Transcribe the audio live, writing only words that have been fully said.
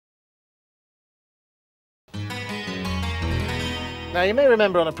Now, you may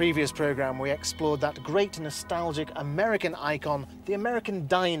remember on a previous programme we explored that great nostalgic American icon, the American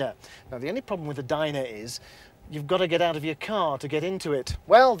diner. Now, the only problem with the diner is you've got to get out of your car to get into it.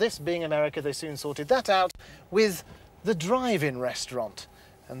 Well, this being America, they soon sorted that out with the drive-in restaurant.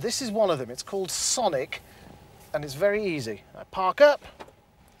 And this is one of them. It's called Sonic, and it's very easy. I park up,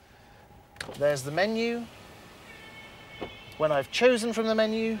 there's the menu. When I've chosen from the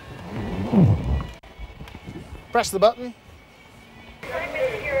menu, press the button.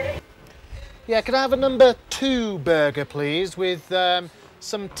 Yeah, could I have a number 2 burger, please, with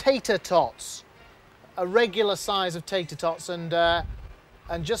some tater tots, a regular size of tater tots, and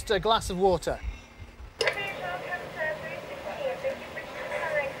just a glass of water.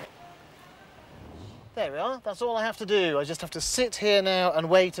 There we are. That's all I have to do. I just have to sit here now and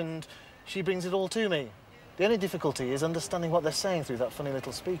wait, and she brings it all to me. The only difficulty is understanding what they're saying through that funny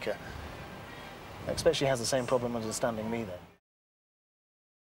little speaker. I expect she has the same problem understanding me, though.